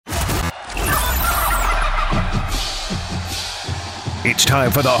It's time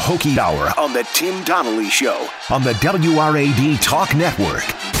for the Hokie Hour on the Tim Donnelly Show on the WRAD Talk Network.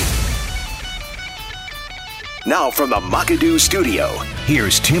 Now from the Mockadoo Studio,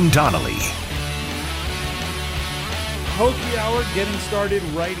 here's Tim Donnelly. Hokie Hour getting started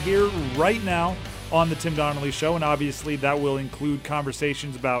right here, right now on the Tim Donnelly Show, and obviously that will include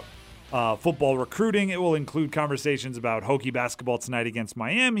conversations about football recruiting. It will include conversations about Hokie basketball tonight against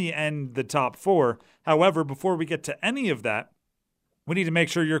Miami and the top four. However, before we get to any of that, we need to make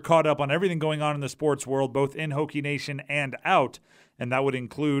sure you're caught up on everything going on in the sports world, both in Hokie Nation and out, and that would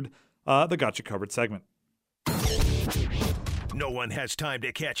include the Gotcha Covered segment. No one has time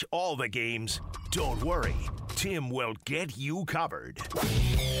to catch all the games. Don't worry, Tim will get you covered.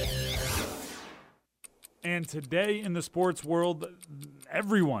 And today in the sports world,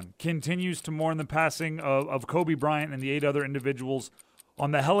 everyone continues to mourn the passing of Kobe Bryant and the 8 other individuals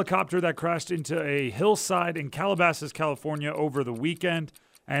on the helicopter that crashed into a hillside in Calabasas, California over the weekend,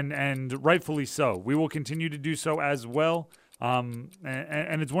 and rightfully so. We will continue to do so as well. And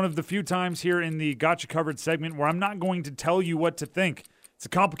it's one of the few times here in the Gotcha Covered segment where I'm not going to tell you what to think. It's a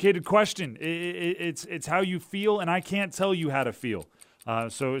complicated question. It's how you feel, and I can't tell you how to feel.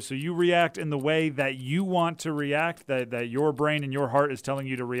 So you react in the way that you want to react, that your brain and your heart is telling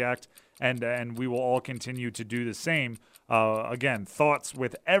you to react, and we will all continue to do the same. Again, thoughts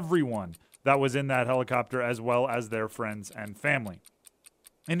with everyone that was in that helicopter as well as their friends and family.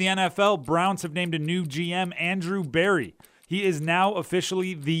 In the NFL, Browns have named a new GM, Andrew Berry. He is now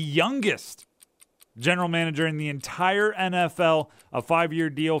officially the youngest general manager in the entire NFL, a 5-year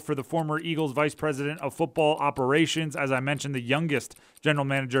deal for the former Eagles vice president of football operations. As I mentioned, the youngest general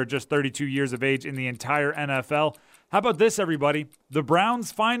manager, just 32 years of age in the entire NFL. How about this, everybody? The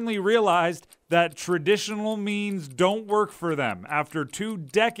Browns finally realized that traditional means don't work for them. After 2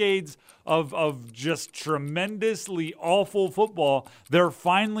 decades of just tremendously awful football, they're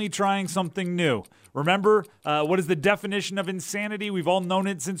finally trying something new. Remember, what is the definition of insanity? We've all known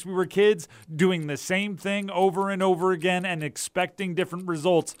it since we were kids, doing the same thing over and over again and expecting different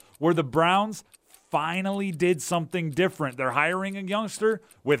results, where the Browns finally did something different. They're hiring a youngster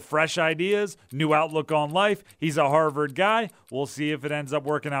with fresh ideas, new outlook on life. He's a Harvard guy. We'll see if it ends up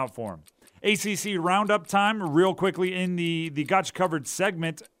working out for him. ACC roundup time, real quickly in the Gotcha Covered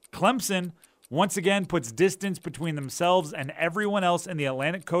segment. Clemson once again puts distance between themselves and everyone else in the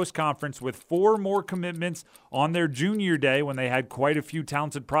Atlantic Coast Conference with 4 more commitments on their junior day when they had quite a few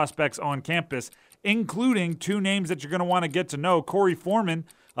talented prospects on campus, including 2 names that you're going to want to get to know. Corey Foreman,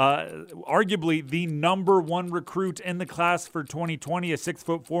 arguably the number 1 recruit in the class for 2020, a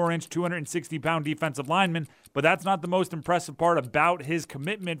 6'4", 260-pound defensive lineman. But that's not the most impressive part about his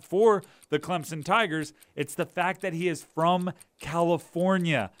commitment for the Clemson Tigers. It's the fact that he is from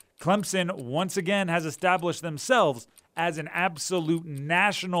California. Clemson once again has established themselves as an absolute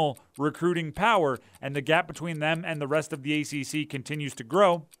national recruiting power, and the gap between them and the rest of the ACC continues to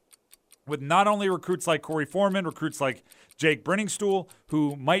grow, with not only recruits like Corey Foreman, recruits like Jake Brenningstool,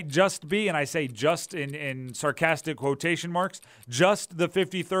 who might just be, and I say just in sarcastic quotation marks, just the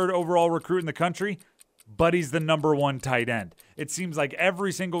 53rd overall recruit in the country, but he's the number 1 tight end. It seems like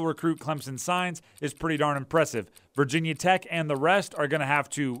every single recruit Clemson signs is pretty darn impressive. Virginia Tech and the rest are going to have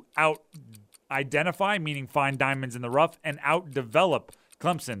to out-identify, meaning find diamonds in the rough, and out-develop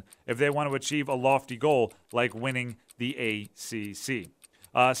Clemson if they want to achieve a lofty goal like winning the ACC.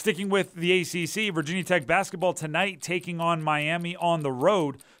 Sticking with the ACC, Virginia Tech basketball tonight taking on Miami on the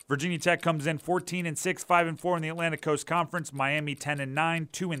road. Virginia Tech comes in 14-6, 5-4 in the Atlantic Coast Conference. Miami 10-9,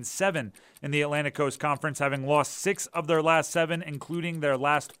 2-7 in the Atlantic Coast Conference, having lost 6 of their last 7, including their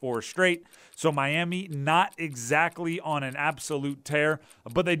last 4 straight. So Miami not exactly on an absolute tear,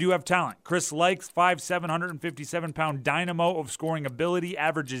 but they do have talent. Chris Likes, 5'7", 157-pound dynamo of scoring ability,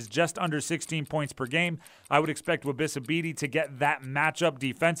 averages just under 16 points per game. I would expect Wabissa Bede to get that matchup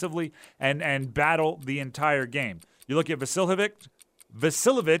defensively and battle the entire game. You look at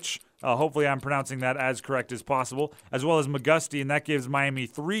Vasiljevic, hopefully I'm pronouncing that as correct as possible, as well as McGusty, and that gives Miami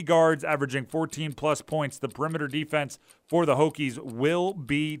 3 guards averaging 14-plus points. The perimeter defense for the Hokies will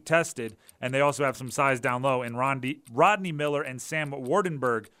be tested, and they also have some size down low in Rodney Miller and Sam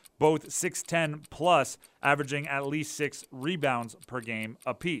Wardenberg, both 6'10+, averaging at least 6 rebounds per game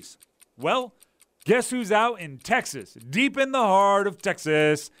apiece. Well, guess who's out in Texas? Deep in the heart of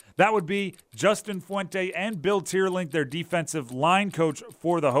Texas. That would be Justin Fuente and Bill Tierlink, their defensive line coach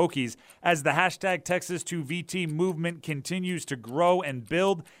for the Hokies. As the hashtag Texas2VT movement continues to grow and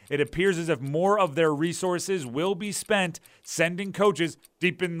build, it appears as if more of their resources will be spent sending coaches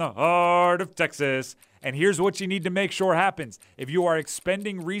deep in the heart of Texas. And here's what you need to make sure happens. If you are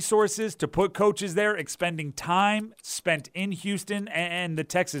expending resources to put coaches there, expending time spent in Houston and the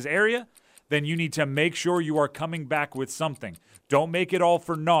Texas area, then you need to make sure you are coming back with something. Don't make it all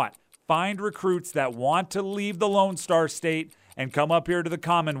for naught. Find recruits that want to leave the Lone Star State and come up here to the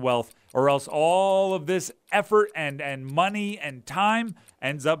Commonwealth, or else all of this effort and money and time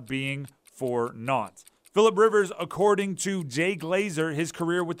ends up being for naught. Phillip Rivers, according to Jay Glazer, his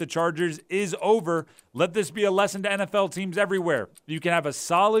career with the Chargers is over. Let this be a lesson to NFL teams everywhere. You can have a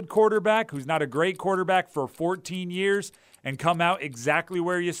solid quarterback who's not a great quarterback for 14 years and come out exactly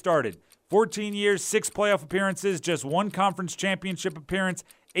where you started. 14 years, 6 playoff appearances, just 1 conference championship appearance,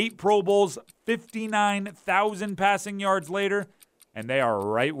 8 Pro Bowls, 59,000 passing yards later, and they are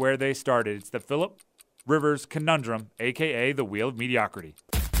right where they started. It's the Phillip Rivers conundrum, a.k.a. the Wheel of Mediocrity.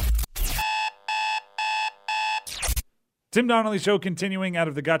 Tim Donnelly Show continuing out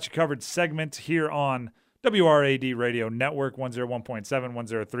of the Gotcha Covered segment here on WRAD Radio Network, 101.7,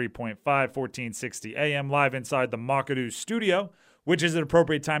 103.5, 1460 AM, live inside the Mockadoo studio, which is an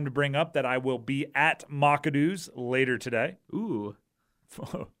appropriate time to bring up that I will be at Mockadoo's later today. Ooh.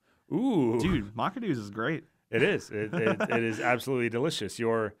 Ooh. Dude, Mockadoo's is great. It is. It is absolutely delicious.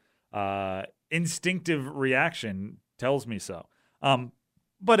 Your instinctive reaction tells me so.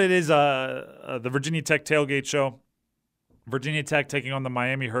 But it is the Virginia Tech Tailgate Show. Virginia Tech taking on the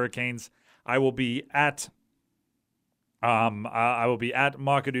Miami Hurricanes. I will be at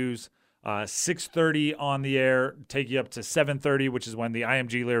Mockadoo's 6:30 on the air, take you up to 7:30, which is when the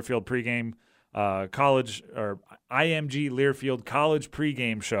IMG Learfield pregame IMG Learfield College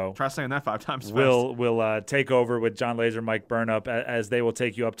pregame show. Try saying that 5 times fast. Will take over with John Laser, Mike Burnup, as they will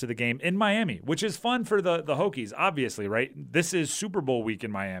take you up to the game in Miami, which is fun for the Hokies, obviously, right? This is Super Bowl week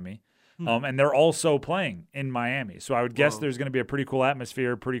in Miami. And they're also playing in Miami. So I would guess there's going to be a pretty cool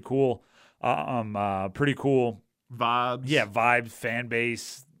atmosphere, pretty cool vibes. Yeah, vibes, fan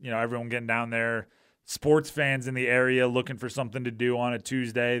base, everyone getting down there. Sports fans in the area looking for something to do on a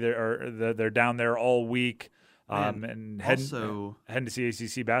Tuesday. They're down there all week. And heading to see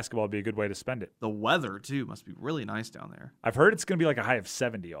ACC basketball would be a good way to spend it. The weather, too, must be really nice down there. I've heard it's going to be like a high of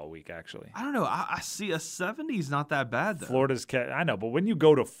 70 all week, actually. I don't know. I see a 70 is not that bad, though. I know, but when you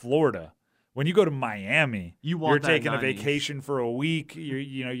go to Florida, when you go to Miami, you're taking 90s. A vacation for a week.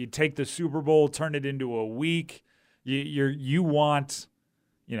 You take the Super Bowl, turn it into a week. You want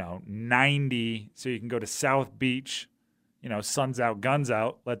 90 so you can go to South Beach, sun's out, guns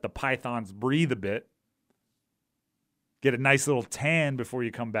out, let the pythons breathe a bit. Get a nice little tan before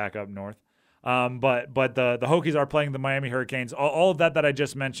you come back up north. But the Hokies are playing the Miami Hurricanes. All of that I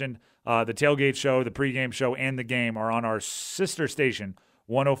just mentioned, the tailgate show, the pregame show, and the game are on our sister station,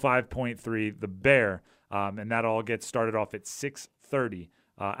 105.3 The Bear. And that all gets started off at 6:30.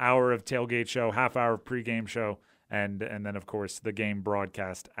 Hour of tailgate show, half hour of pregame show, and then, of course, the game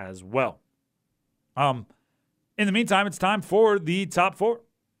broadcast as well. In the meantime, it's time for the top 4.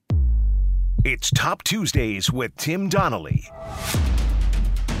 It's Top Tuesdays with Tim Donnelly.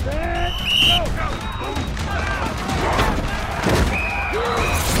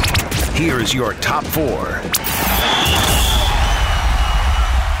 Here's your top 4.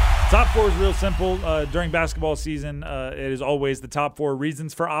 Top 4 is real simple. During basketball season, it is always the top 4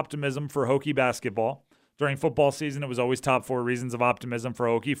 reasons for optimism for Hokie basketball. During football season, it was always top 4 reasons of optimism for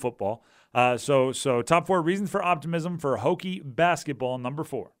Hokie football. So top 4 reasons for optimism for Hokie basketball, number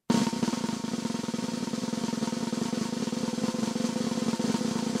 4.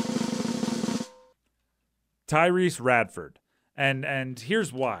 Tyrese Radford. And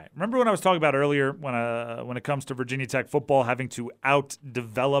here's why. Remember when I was talking about earlier when it comes to Virginia Tech football having to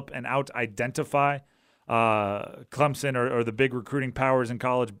out-develop and out-identify Clemson or the big recruiting powers in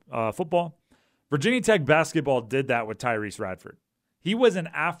college football? Virginia Tech basketball did that with Tyrese Radford. He was an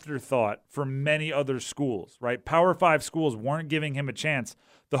afterthought for many other schools, right? Power 5 schools weren't giving him a chance.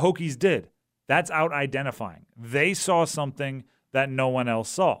 The Hokies did. That's out-identifying. They saw something that no one else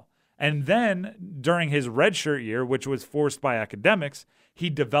saw. And then during his redshirt year, which was forced by academics,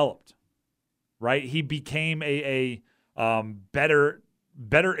 he developed, right? He became a better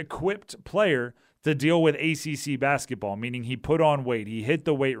equipped player to deal with ACC basketball, meaning he put on weight. He hit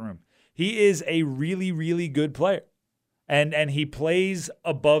the weight room. He is a really, really good player. And he plays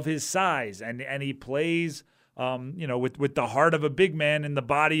above his size, and he plays, with the heart of a big man and the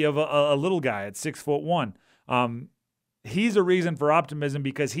body of a little guy at 6'1". He's a reason for optimism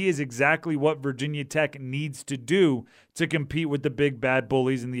because he is exactly what Virginia Tech needs to do to compete with the big bad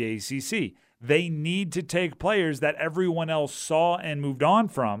bullies in the ACC. They need to take players that everyone else saw and moved on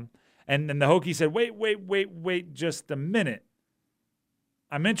from. And then the Hokies said, wait just a minute.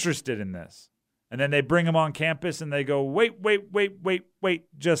 I'm interested in this. And then they bring him on campus and they go, wait,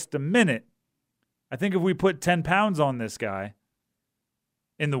 just a minute. I think if we put 10 pounds on this guy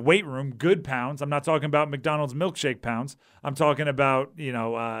in the weight room, good pounds, I'm not talking about McDonald's milkshake pounds. I'm talking about,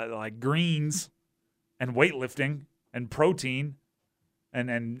 like greens and weightlifting and protein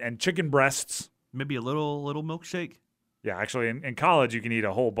and chicken breasts. Maybe a little milkshake. Yeah, actually, in college, you can eat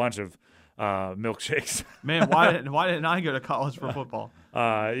a whole bunch of milkshakes. Man, why didn't I go to college for football?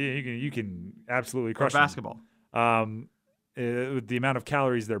 You can absolutely crush basketball. With the amount of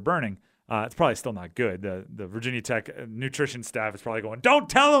calories they're burning, it's probably still not good. The Virginia Tech nutrition staff is probably going, don't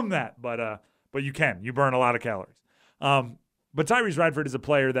tell them that, but you can. You burn a lot of calories. But Tyrese Radford is a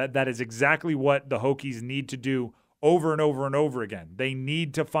player that is exactly what the Hokies need to do over and over and over again. They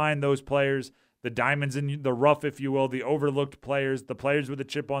need to find those players, the diamonds in the rough, if you will, the overlooked players, the players with a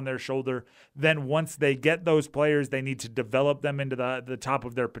chip on their shoulder. Then once they get those players, they need to develop them into the top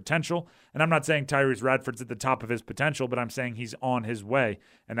of their potential. And I'm not saying Tyrese Radford's at the top of his potential, but I'm saying he's on his way.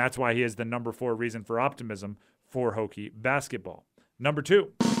 And that's why he is the number 4 reason for optimism for Hokie basketball. Number 3.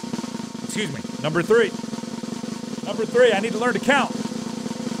 Number 3, I need to learn to count.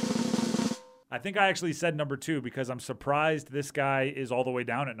 I think I actually said number 2 because I'm surprised this guy is all the way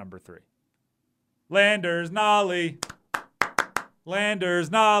down at number 3. Landers Nolly.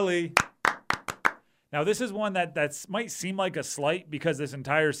 Now, this is one that might seem like a slight because this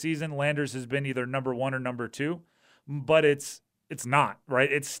entire season, Landers has been either number 1 or number 2, but it's not, right?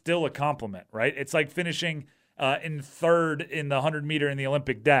 It's still a compliment, right? It's like finishing in third in the 100-meter in the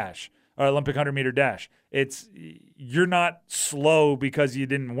Olympic 100-meter dash. You're not slow because you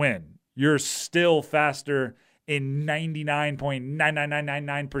didn't win. You're still faster in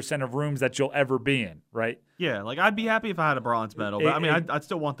 99.99999% of rooms that you'll ever be in, right? Yeah, like I'd be happy if I had a bronze medal, but I'd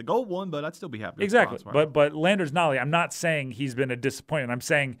still want the gold one, but I'd still be happy. Exactly, with the bronze but Landers Nolly, I'm not saying he's been a disappointment. I'm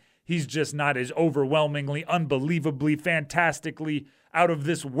saying he's just not as overwhelmingly, unbelievably, fantastically, out of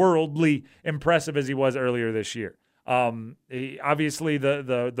this worldly impressive as he was earlier this year. Obviously,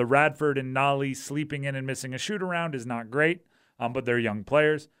 the Radford and Nolly sleeping in and missing a shoot around is not great, but they're young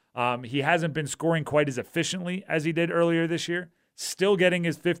players. He hasn't been scoring quite as efficiently as he did earlier this year. Still getting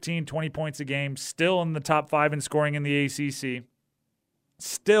his 15, 20 points a game. Still in the top 5 in scoring in the ACC.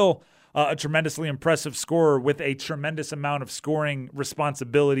 Still a tremendously impressive scorer with a tremendous amount of scoring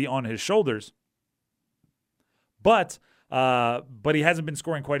responsibility on his shoulders. But he hasn't been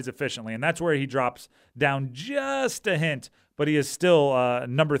scoring quite as efficiently, and that's where he drops down just a hint, but he is still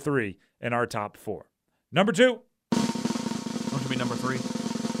number 3 in our top 4. Number 2. Don't you mean number 3?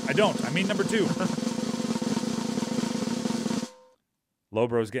 I don't. I mean number 2.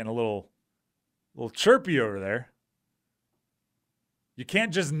 Lobro's getting a little chirpy over there. You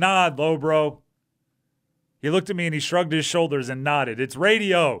can't just nod, Lobro. He looked at me and he shrugged his shoulders and nodded. It's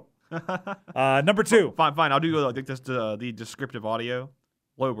radio. Number 2. Fine. I'll do the descriptive audio.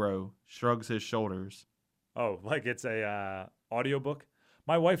 Lobro shrugs his shoulders. Oh, like it's a audiobook?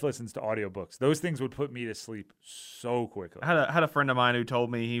 My wife listens to audiobooks. Those things would put me to sleep so quickly. I had a friend of mine who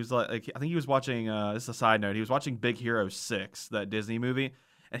told me, he was like I think he was watching, this is a side note, he was watching Big Hero 6, that Disney movie,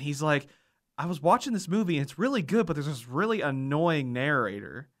 and he's like, I was watching this movie and it's really good, but there's this really annoying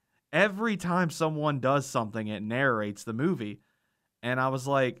narrator. Every time someone does something, it narrates the movie. And I was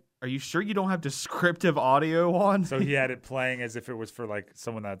like, are you sure you don't have descriptive audio on? So he had it playing as if it was for like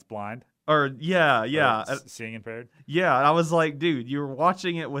someone that's blind? Or yeah. Or seeing impaired? Yeah, and I was like, dude, you were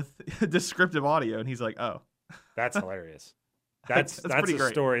watching it with descriptive audio, and he's like, oh. That's hilarious. That's a great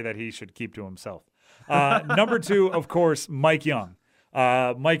story that he should keep to himself. Number 2, of course, Mike Young.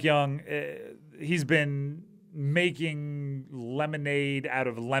 Mike Young, he's been making lemonade out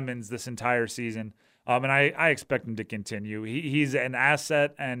of lemons this entire season, and I expect him to continue. He's an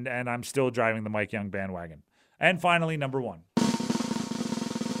asset, and I'm still driving the Mike Young bandwagon. And finally, number 1.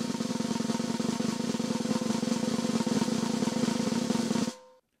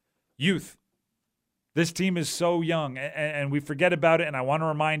 Youth. This team is so young, and we forget about it, and I want to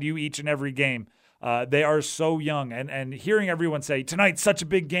remind you each and every game. They are so young, and hearing everyone say, tonight's such a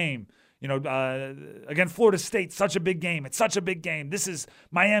big game, against Florida State, such a big game. It's such a big game. This is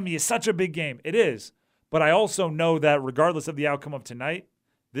Miami is such a big game. It is. But I also know that regardless of the outcome of tonight,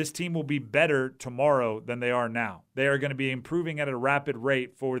 this team will be better tomorrow than they are now. They are going to be improving at a rapid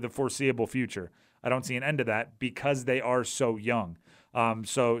rate for the foreseeable future. I don't see an end to that because they are so young.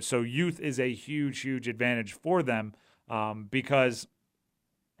 So youth is a huge advantage for them because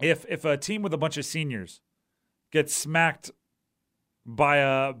if a team with a bunch of seniors gets smacked by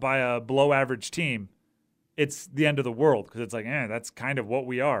a below average team, it's the end of the world because it's like, that's kind of what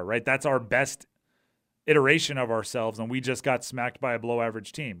we are, right? That's our best iteration of ourselves, and we just got smacked by a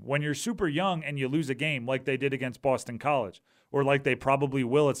below-average team. When you're super young and you lose a game like they did against Boston College, or like they probably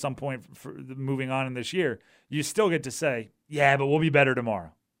will at some point for moving on in this year, you still get to say, yeah, but we'll be better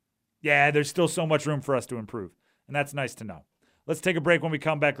tomorrow. Yeah, there's still so much room for us to improve, and that's nice to know. Let's take a break. When we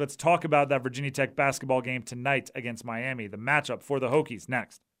come back, let's talk about that Virginia Tech basketball game tonight against Miami, the matchup for the Hokies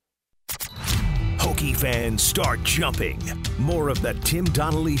next. Hokie fans, start jumping. More of the Tim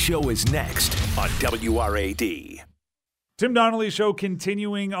Donnelly Show is next on WRAD. Tim Donnelly Show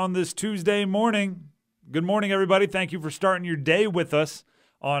continuing on this Tuesday morning. Good morning, everybody. Thank you for starting your day with us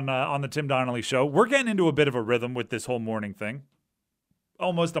on the Tim Donnelly Show. We're getting into a bit of a rhythm with this whole morning thing.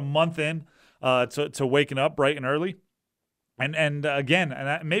 Almost a month in to waking up bright and early. And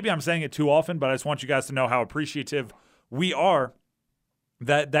again, maybe I'm saying it too often, but I just want you guys to know how appreciative we are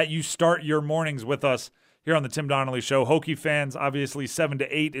that you start your mornings with us here on the Tim Donnelly Show. Hokie fans, obviously 7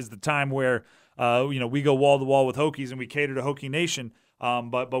 to 8 is the time where we go wall to wall with Hokies and we cater to Hokie Nation.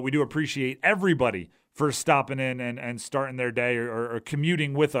 But we do appreciate everybody for stopping in and starting their day or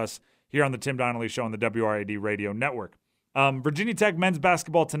commuting with us here on the Tim Donnelly Show on the WRAD Radio Network. Virginia Tech men's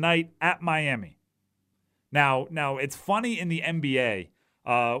basketball tonight at Miami. Now it's funny in the NBA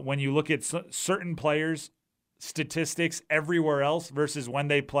when you look at certain players' statistics everywhere else versus when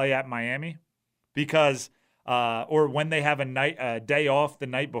they play at Miami, because or when they have a day off the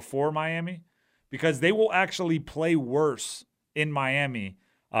night before Miami, because they will actually play worse in Miami,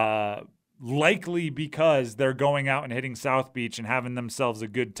 likely because they're going out and hitting South Beach and having themselves a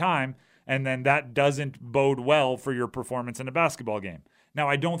good time, and then that doesn't bode well for your performance in a basketball game. Now,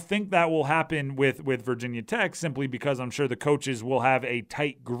 I don't think that will happen with Virginia Tech, simply because I'm sure the coaches will have a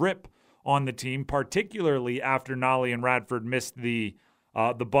tight grip on the team, particularly after Nolly and Radford missed the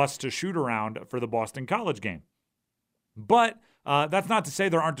bus to shoot around for the Boston College game. But that's not to say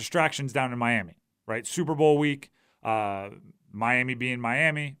there aren't distractions down in Miami, right? Super Bowl week, Miami being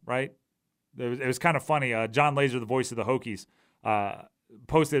Miami, right? It was kind of funny. John Laser, the voice of the Hokies,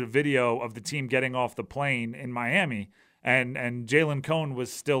 posted a video of the team getting off the plane in Miami, and Jalen Cone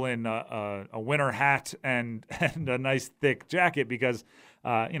was still in a winter hat and a nice thick jacket because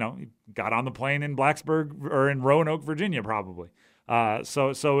he got on the plane in Blacksburg or in Roanoke, Virginia, probably.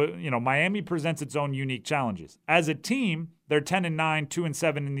 So Miami presents its own unique challenges. As a team, they're 10-9,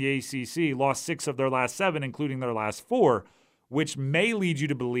 2-7 in the ACC, lost 6 of their last 7, including their last 4, which may lead you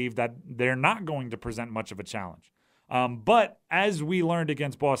to believe that they're not going to present much of a challenge. But as we learned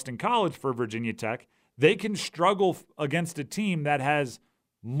against Boston College for Virginia Tech, they can struggle against a team that has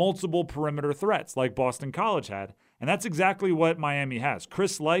multiple perimeter threats like Boston College had, and that's exactly what Miami has.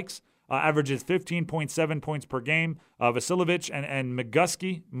 Chris Likes averages 15.7 points per game. Vasilovich and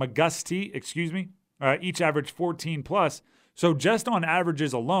Magusty, each average 14+. So just on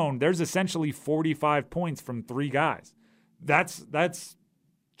averages alone, there's essentially 45 points from 3 guys. That's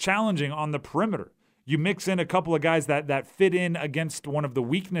challenging on the perimeter. You mix in a couple of guys that fit in against one of the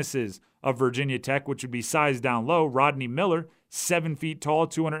weaknesses of Virginia Tech, which would be size down low. Rodney Miller, 7 feet tall,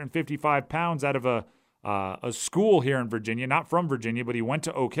 255 pounds, out of a school here in Virginia, not from Virginia, but he went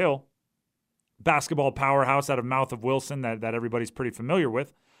to Oak Hill. Basketball powerhouse out of Mouth of Wilson that everybody's pretty familiar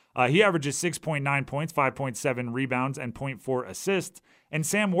with. He averages 6.9 points, 5.7 rebounds, and 0.4 assists. And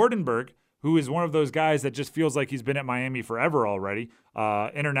Sam Wardenberg, who is one of those guys that just feels like he's been at Miami forever already.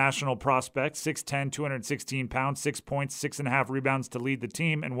 International prospect, 6'10", 216 pounds, 6 points, 6.5 rebounds to lead the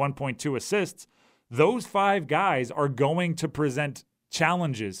team, and 1.2 assists. Those 5 guys are going to present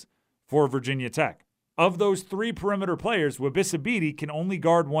challenges for Virginia Tech. Of those 3 perimeter players, Wabisabidi can only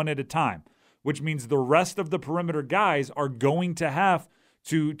guard one at a time, which means the rest of the perimeter guys are going to have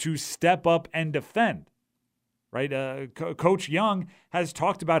to step up and defend. Right, Coach Young has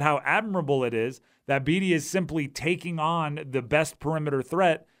talked about how admirable it is that Beatty is simply taking on the best perimeter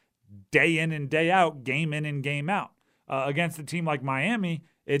threat day in and day out, game in and game out. Against a team like Miami,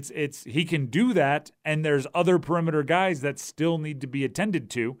 it's he can do that, and there's other perimeter guys that still need to be attended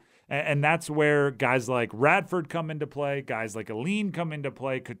to, and that's where guys like Radford come into play, guys like Aline come into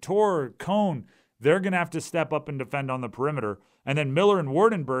play, Couture, Cone. They're going to have to step up and defend on the perimeter. And then Miller and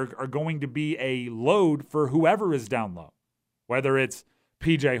Wardenberg are going to be a load for whoever is down low, whether it's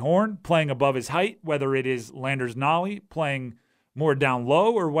P.J. Horn playing above his height, whether it is Landers Nolly playing more down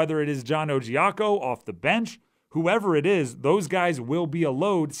low, or whether it is John Ogiaco off the bench. Whoever it is, those guys will be a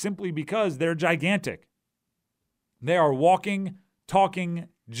load simply because they're gigantic. They are walking, talking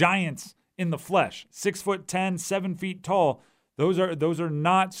giants in the flesh, 6'10", 7 feet tall. Those are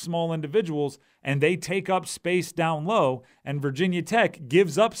not small individuals, and they take up space down low, and Virginia Tech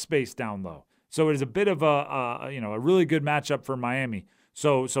gives up space down low. So it is a bit of a really good matchup for Miami.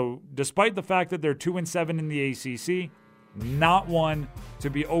 So despite the fact that they're 2-7 in the ACC, not one to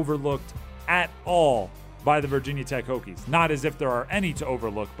be overlooked at all by the Virginia Tech Hokies. Not as if there are any to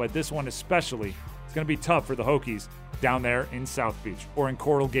overlook, but this one especially is going to be tough for the Hokies down there in South Beach, or in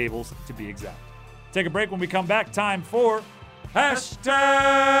Coral Gables to be exact. Take a break. When we come back, time for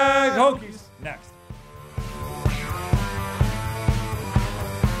Hashtag Hokies next.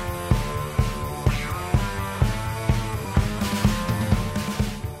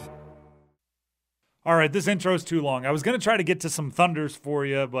 All right, this intro's too long. I was going to try to get to some thunders for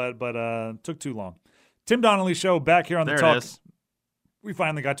you, but took too long. Tim Donnelly Show back here on the There talk. it is. We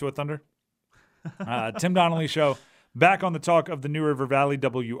finally got to a thunder. Tim Donnelly Show back on the talk of the New River Valley,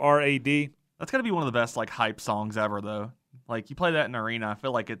 WRAD. That's got to be one of the best like hype songs ever, though. Like you play that in an arena, I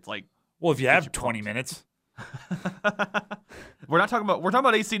feel like it's like. Well, if you have you 20 pumped. minutes. We're talking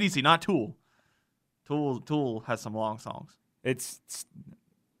about AC/DC, not Tool. Tool has some long songs. It's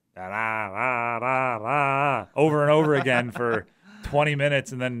la, la, la, la, over and over again for 20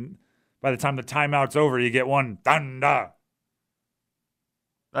 minutes, and then by the time the timeout's over, you get one thunder.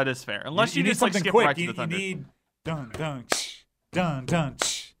 That is fair. Unless you need just like something skip quick. right to You the thunder. need dun dun ch, dun dun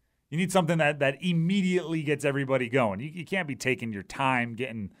ch. You need something that immediately gets everybody going. You can't be taking your time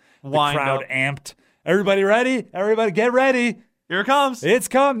getting the Wind crowd up. amped. Everybody ready? Everybody get ready. Here it comes. It's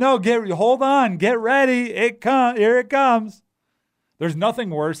come. No, hold on. Get ready. Here it comes. There's nothing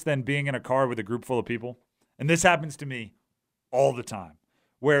worse than being in a car with a group full of people. And this happens to me all the time.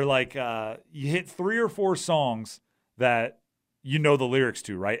 Where like you hit 3 or 4 songs that you know the lyrics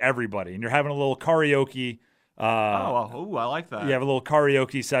to, right? Everybody. And you're having a little karaoke. I like that. You have a little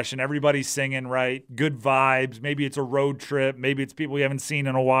karaoke session. Everybody's singing, right? Good vibes. Maybe it's a road trip. Maybe it's people you haven't seen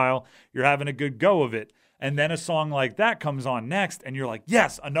in a while. You're having a good go of it. And then a song like that comes on next, and you're like,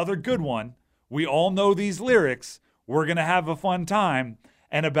 yes, another good one. We all know these lyrics. We're going to have a fun time.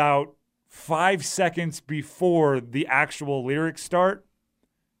 And about 5 seconds before the actual lyrics start,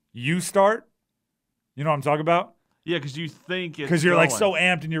 you start. You know what I'm talking about? Yeah, because you think it's Because you're like so going.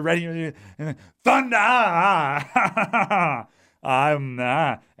 amped and you're ready. And then, thunder! And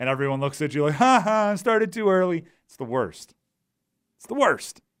everyone looks at you like, I started too early. It's the worst. It's the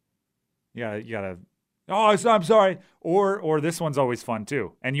worst. You gotta. Oh, I'm sorry. Or this one's always fun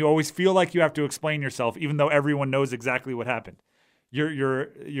too, and you always feel like you have to explain yourself, even though everyone knows exactly what happened. You're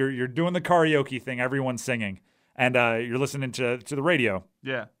doing the karaoke thing. Everyone's singing, and you're listening to the radio.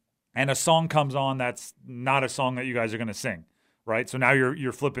 Yeah. And a song comes on that's not a song that you guys are going to sing, right? So now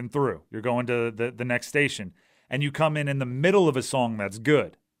you're flipping through. You're going to the next station, and you come in the middle of a song that's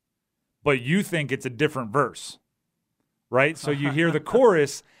good, but you think it's a different verse, right? So you hear the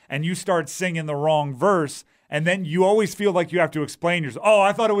chorus, and you start singing the wrong verse, and then you always feel like you have to explain yourself. Oh,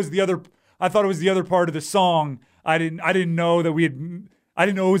 I thought it was the other part of the song. I didn't know that I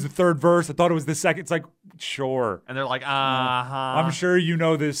didn't know it was the third verse. I thought it was the second. It's like, sure. And they're like, I'm sure you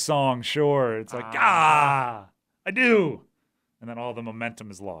know this song. Sure. It's like, I do. And then all the momentum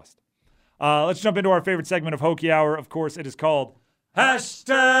is lost. Let's jump into our favorite segment of Hokie Hour. Of course, it is called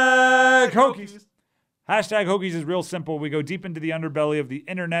Hashtag Hokies. Hashtag Hokies is real simple. We go deep into the underbelly of the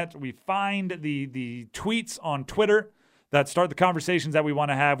internet. We find the tweets on Twitter that start the conversations that we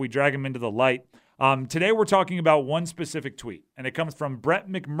want to have. We drag them into the light. Today we're talking about one specific tweet, and it comes from Brett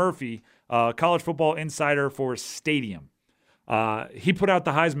McMurphy, college football insider for Stadium. He put out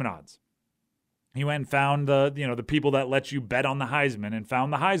the Heisman odds. He went and found the people that let you bet on the Heisman and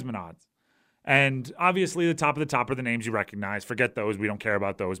found the Heisman odds. And obviously the top are the names you recognize. Forget those. We don't care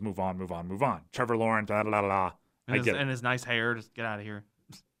about those. Move on. Trevor Lawrence, blah, blah, blah. and his nice hair. Just get out of here.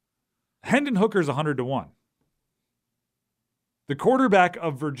 Hendon Hooker's 100-1. The quarterback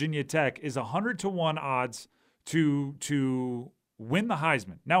of Virginia Tech is 100-1 odds to win the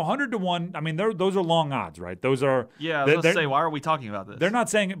Heisman. Now, 100-1. I mean, those are long odds, right? Those are. Yeah, I was going to say, why are we talking about this? They're not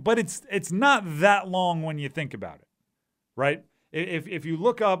saying it, but it's not that long when you think about it, right? If you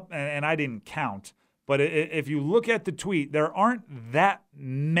look up, and I didn't count, but if you look at the tweet, there aren't that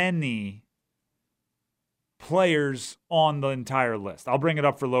many players on the entire list. I'll bring it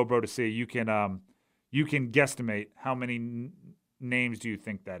up for Lobro to see. You can guesstimate how many names do you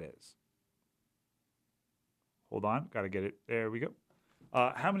think that is? Hold on. Got to get it. There we go.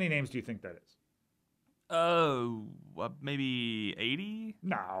 How many names do you think that is? Oh, maybe 80?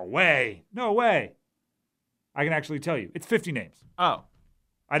 No way. I can actually tell you. It's 50 names. Oh.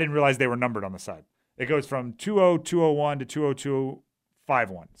 I didn't realize they were numbered on the side. It goes from 20201 to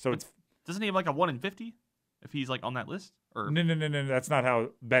 20251. So it's. Doesn't he have like a 1 in 50 if he's like on that list? Or No. That's not how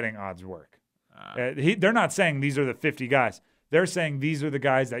betting odds work. They're not saying these are the 50 guys. They're saying these are the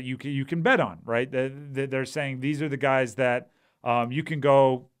guys that you can bet on, right? They're saying these are the guys that You can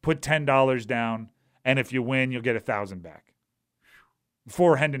go put $10 down, and if you win, you'll get $1,000 back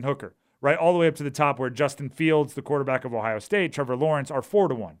for Hendon Hooker, right? All the way up to the top where Justin Fields, the quarterback of Ohio State, Trevor Lawrence are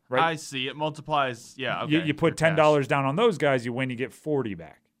 4-1, right? I see. It multiplies. Yeah, okay. You put $10 down on those guys, you win, you get $40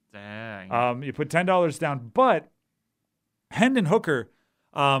 back. Dang. You put $10 down, but Hendon Hooker,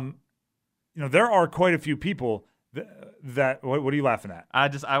 there are quite a few people that what are you laughing at? I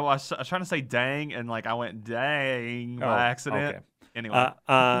was trying to say dang, and I went dang by accident. Okay. Anyway.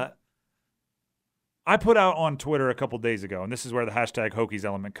 I put out on Twitter a couple days ago, and this is where the hashtag Hokies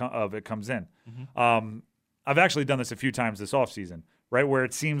element of it comes in. Mm-hmm. I've actually done this a few times this offseason, right, where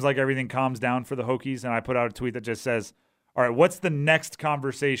it seems like everything calms down for the Hokies, and I put out a tweet that just says, all right, what's the next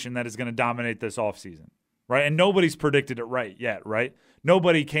conversation that is going to dominate this offseason, right? And nobody's predicted it right yet, right?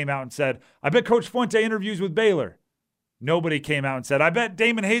 Nobody came out and said, I bet Coach Fuente interviews with Baylor. Nobody came out and said, I bet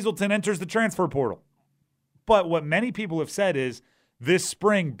Damon Hazelton enters the transfer portal. But what many people have said is this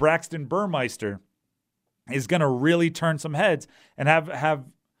spring, Braxton Burmeister is going to really turn some heads and have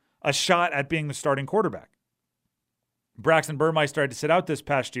a shot at being the starting quarterback. Braxton Burmeister had to sit out this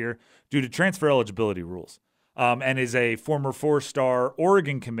past year due to transfer eligibility rules, and is a former 4-star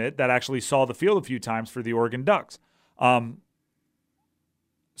Oregon commit that actually saw the field a few times for the Oregon Ducks. So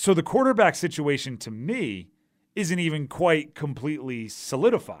the quarterback situation to me isn't even quite completely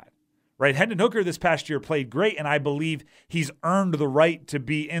solidified, right? Hendon Hooker this past year played great, and I believe he's earned the right to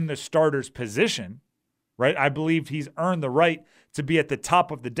be in the starter's position, right? I believe he's earned the right to be at the top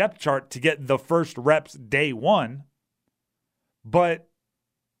of the depth chart to get the first reps day one. But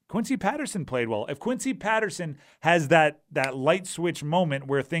Quincy Patterson played well. If Quincy Patterson has that light switch moment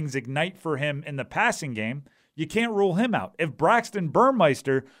where things ignite for him in the passing game, you can't rule him out. If Braxton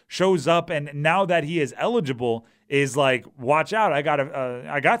Burmeister shows up and now that he is eligible is like, watch out,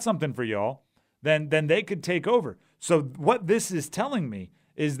 I got something for y'all, then they could take over. So what this is telling me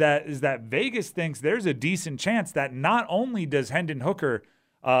is that Vegas thinks there's a decent chance that not only does Hendon Hooker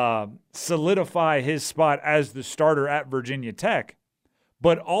solidify his spot as the starter at Virginia Tech,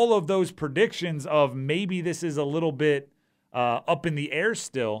 but all of those predictions of maybe this is a little bit up in the air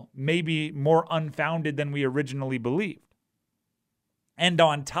still, maybe more unfounded than we originally believed. And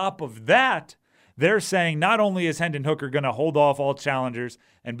on top of that, they're saying not only is Hendon Hooker going to hold off all challengers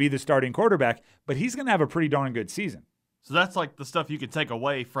and be the starting quarterback, but he's going to have a pretty darn good season. So that's like the stuff you could take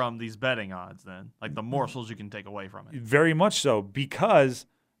away from these betting odds then, like the morsels you can take away from it. Very much so, because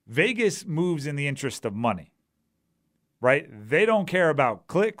Vegas moves in the interest of money, right? They don't care about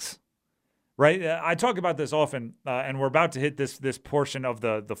clicks. Right, I talk about this often, and we're about to hit this portion of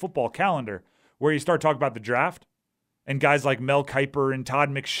the football calendar where you start talking about the draft, and guys like Mel Kiper and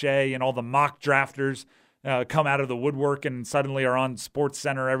Todd McShay and all the mock drafters come out of the woodwork and suddenly are on Sports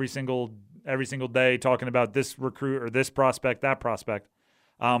Center every single day talking about this recruit or this prospect, that prospect.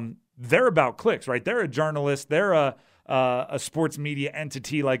 They're about clicks, right? They're a journalist. They're a sports media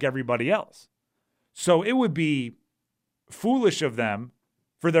entity like everybody else. So it would be foolish of them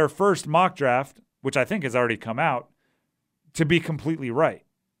for their first mock draft, which I think has already come out, to be completely right?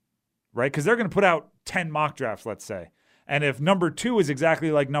 Because they're going to put out 10 mock drafts, let's say. And if number 2 is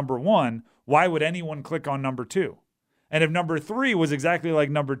exactly like number 1, why would anyone click on number 2? And if number 3 was exactly like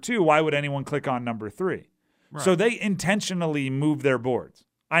number 2, why would anyone click on number 3? Right. So they intentionally move their boards.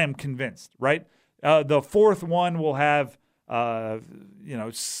 I am convinced, right? The fourth one will have,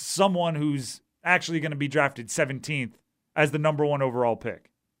 someone who's actually going to be drafted 17th as the number 1 overall pick.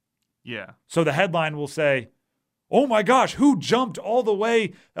 Yeah. So the headline will say, oh my gosh, who jumped all the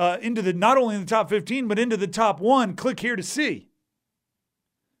way into not only in the top 15, but into the top 1? Click here to see.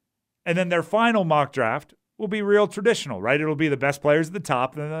 And then their final mock draft will be real traditional, right? It'll be the best players at the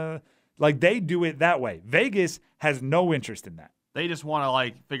top. They do it that way. Vegas has no interest in that. They just want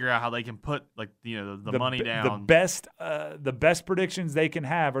to figure out how they can put the money down. The best predictions they can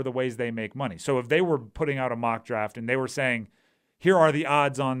have are the ways they make money. So if they were putting out a mock draft and they were saying, here are the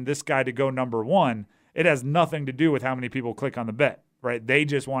odds on this guy to go number 1, it has nothing to do with how many people click on the bet, right? They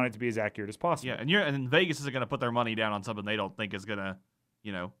just want it to be as accurate as possible. Yeah, and Vegas isn't going to put their money down on something they don't think is going to,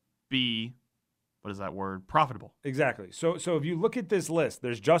 be, what is that word, profitable. Exactly. So if you look at this list,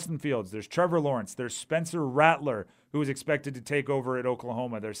 there's Justin Fields, there's Trevor Lawrence, there's Spencer Rattler, who is expected to take over at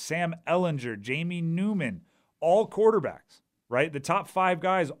Oklahoma. There's Sam Ehlinger, Jamie Newman, all quarterbacks, right? The top 5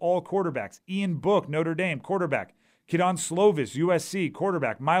 guys, all quarterbacks. Ian Book, Notre Dame, quarterback. Kidon Slovis, USC,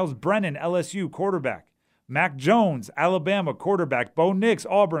 quarterback. Miles Brennan, LSU, quarterback. Mac Jones, Alabama, quarterback. Bo Nix,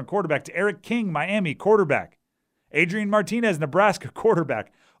 Auburn, quarterback. To Eric King, Miami, quarterback. Adrian Martinez, Nebraska,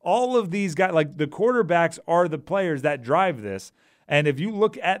 quarterback. All of these guys, the quarterbacks are the players that drive this. And if you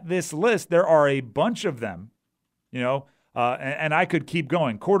look at this list, there are a bunch of them, And I could keep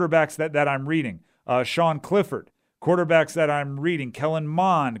going. Quarterbacks that I'm reading. Sean Clifford. Quarterbacks that I'm reading. Kellen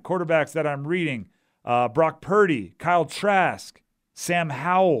Mond. Quarterbacks that I'm reading. Brock Purdy. Kyle Trask. Sam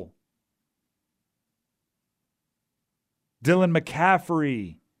Howell. Dylan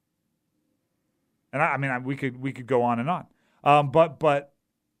McCaffrey. And we could go on and on. But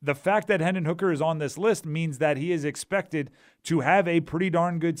the fact that Hendon Hooker is on this list means that he is expected to have a pretty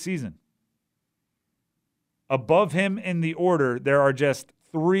darn good season. Above him in the order, there are just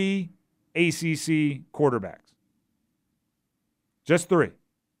 3 ACC quarterbacks. Just 3.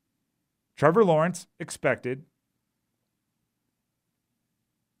 Trevor Lawrence, expected.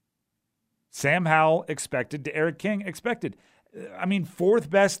 Sam Howell, expected. De'Aaron King, expected. Fourth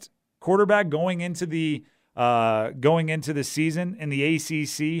best quarterback going into the season in the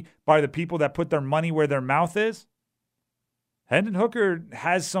ACC by the people that put their money where their mouth is. Hendon Hooker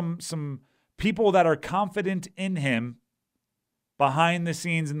has some people that are confident in him behind the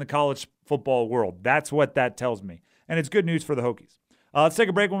scenes in the college football world. That's what that tells me. And it's good news for the Hokies. Let's take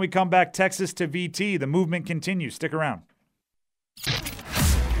a break. When we come back, Texas to VT. The movement continues. Stick around.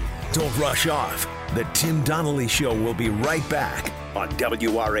 Don't rush off. The Tim Donnelly Show will be right back on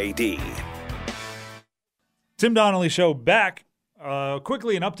WRAD. Tim Donnelly Show back.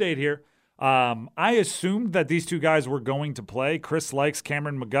 Quickly, an update here. I assumed that these two guys were going to play. Chris Likes,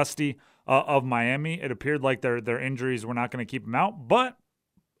 Cameron McGusty of Miami. It appeared like their injuries were not going to keep them out. But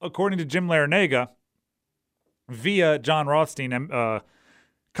according to Jim Larinaga, via John Rothstein,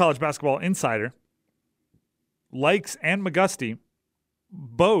 College Basketball Insider, Likes and McGusty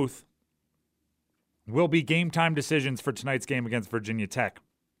both will be game time decisions for tonight's game against Virginia Tech.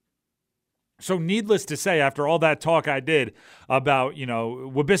 So needless to say, after all that talk I did about,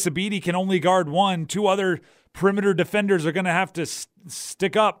 Wabisabidi can only guard 1, 2 other perimeter defenders are going to have to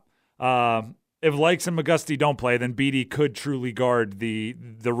stick up. If Likes and McGusty don't play, then Beatty could truly guard the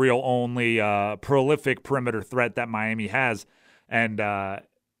real only prolific perimeter threat that Miami has, and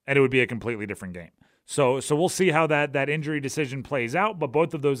it would be a completely different game. So we'll see how that injury decision plays out, but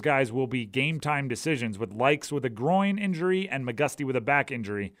both of those guys will be game-time decisions, with Likes with a groin injury and McGusty with a back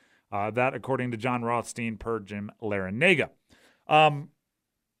injury. That, according to John Rothstein, per Jim Larinaga.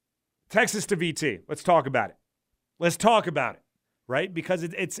 Texas to VT. Let's talk about it. Right? Because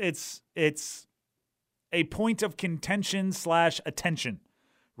it's a point of contention / attention,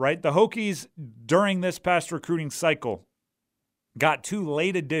 right? The Hokies, during this past recruiting cycle, got 2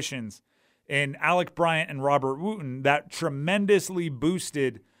 late additions in Alec Bryant and Robert Wooten that tremendously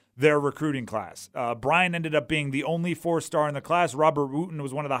boosted their recruiting class. Bryant ended up being the only 4-star in the class. Robert Wooten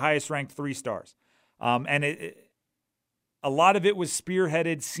was one of the highest-ranked 3-stars. And a lot of it was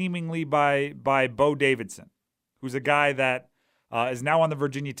spearheaded seemingly by Bo Davidson, who's a guy that is now on the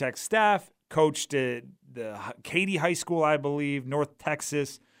Virginia Tech staff, coached at the Katy High School, I believe, North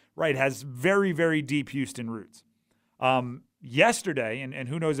Texas, right, has very, very deep Houston roots. Yesterday, and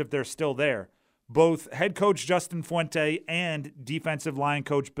who knows if they're still there, both head coach Justin Fuente and defensive line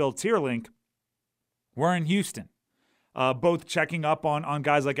coach Bill Tierlink were in Houston, both checking up on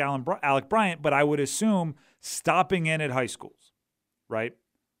guys like Alec Bryant, but I would assume stopping in at high schools, right?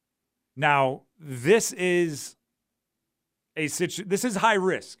 Now, this is high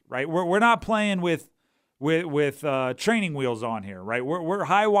risk, right? We're not playing with training wheels on here, right? We're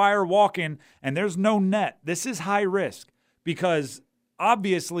high wire walking, and there's no net. This is high risk because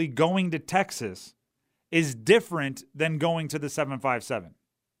obviously going to Texas is different than going to the 757.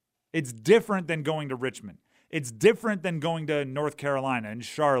 It's different than going to Richmond. It's different than going to North Carolina and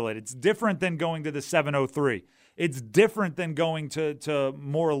Charlotte. It's different than going to the 703. It's different than going to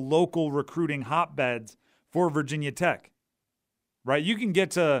more local recruiting hotbeds for Virginia Tech, right? You can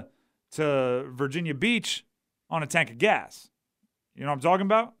get to Virginia Beach on a tank of gas. You know what I'm talking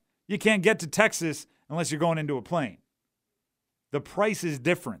about? You can't get to Texas unless you're going into a plane. The price is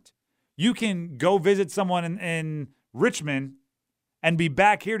different. You can go visit someone in Richmond and be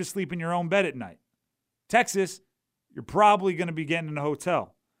back here to sleep in your own bed at night. Texas, you're probably going to be getting in a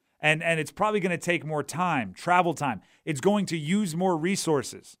hotel. And it's probably going to take more time, travel time. It's going to use more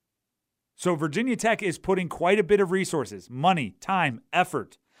resources. So Virginia Tech is putting quite a bit of resources, money, time,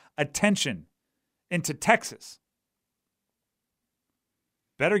 effort, attention into Texas.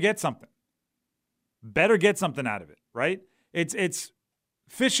 Better get something. Better get something out of it, right? It's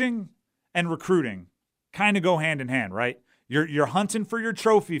fishing and recruiting kind of go hand in hand, right? You're hunting for your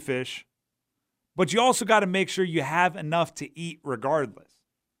trophy fish, but you also got to make sure you have enough to eat regardless,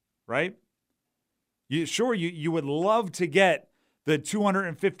 right? You would love to get the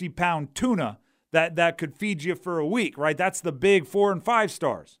 250-pound tuna that could feed you for a week, right? That's the big 4 and 5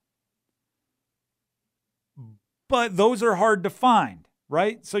 stars. but those are hard to find,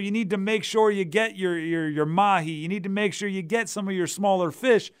 right? So you need to make sure you get your mahi. You need to make sure you get some of your smaller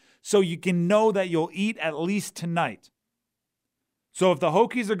fish so you can know that you'll eat at least tonight. So if the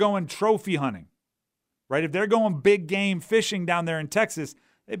Hokies are going trophy hunting, right? If they're going big game fishing down there in Texas,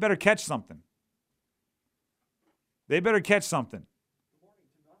 they better catch something. They better catch something.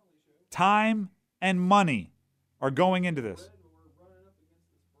 Time and money are going into this.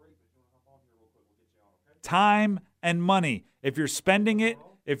 Time and money. If you're spending it,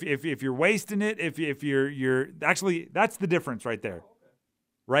 if you're wasting it, if you're actually, that's the difference right there.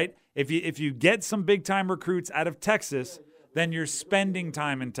 Right? If you get some big time recruits out of Texas, then you're spending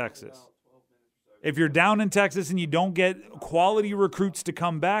time in Texas. If you're down in Texas and you don't get quality recruits to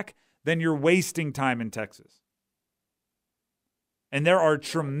come back, then you're wasting time in Texas. And there are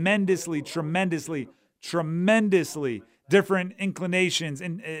tremendously different inclinations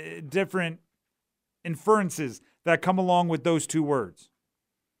and different inferences that come along with those two words.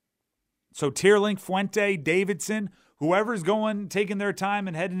 So Tierlink, Fuente, Davidson, whoever's taking their time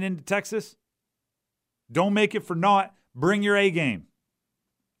and heading into Texas, don't make it for naught. Bring your A game.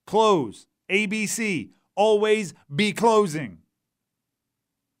 Close. ABC. Always be closing.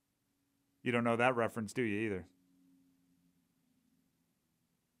 You don't know that reference, do you, either?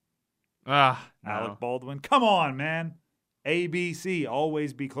 No. Alec Baldwin. Come on, man. ABC,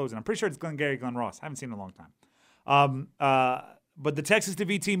 always be closing. I'm pretty sure it's Glengarry Glen Ross. I haven't seen it in a long time. But the Texas to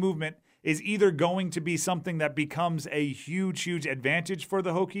VT movement is either going to be something that becomes a huge advantage for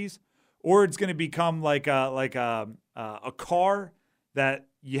the Hokies, or it's going to become like a car that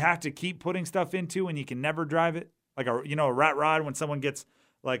you have to keep putting stuff into and you can never drive it. Like a rat rod when someone gets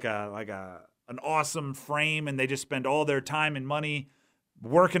an awesome frame and they just spend all their time and money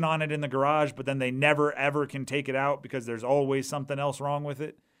working on it in the garage, but then they never, ever can take it out because there's always something else wrong with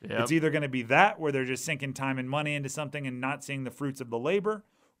it. Yep. It's either going to be that where they're just sinking time and money into something and not seeing the fruits of the labor,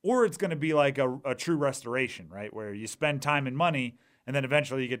 or it's going to be like a true restoration, right, where you spend time and money and then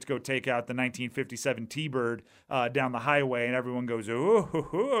eventually you get to go take out the 1957 T-Bird down the highway and everyone goes,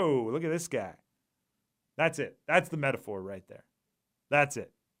 oh, look at this guy. That's it. That's the metaphor right there. That's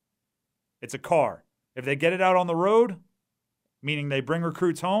it. It's a car. If they get it out on the road, meaning they bring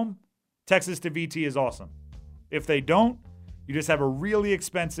recruits home, Texas to VT is awesome. If they don't, you just have a really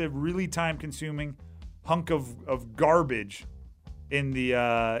expensive, really time-consuming hunk of garbage in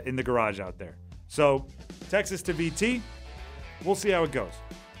the garage out there. So Texas to VT, we'll see how it goes.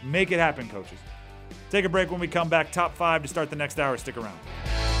 Make it happen, coaches. Take a break when we come back. Top 5 to start the next hour. Stick around.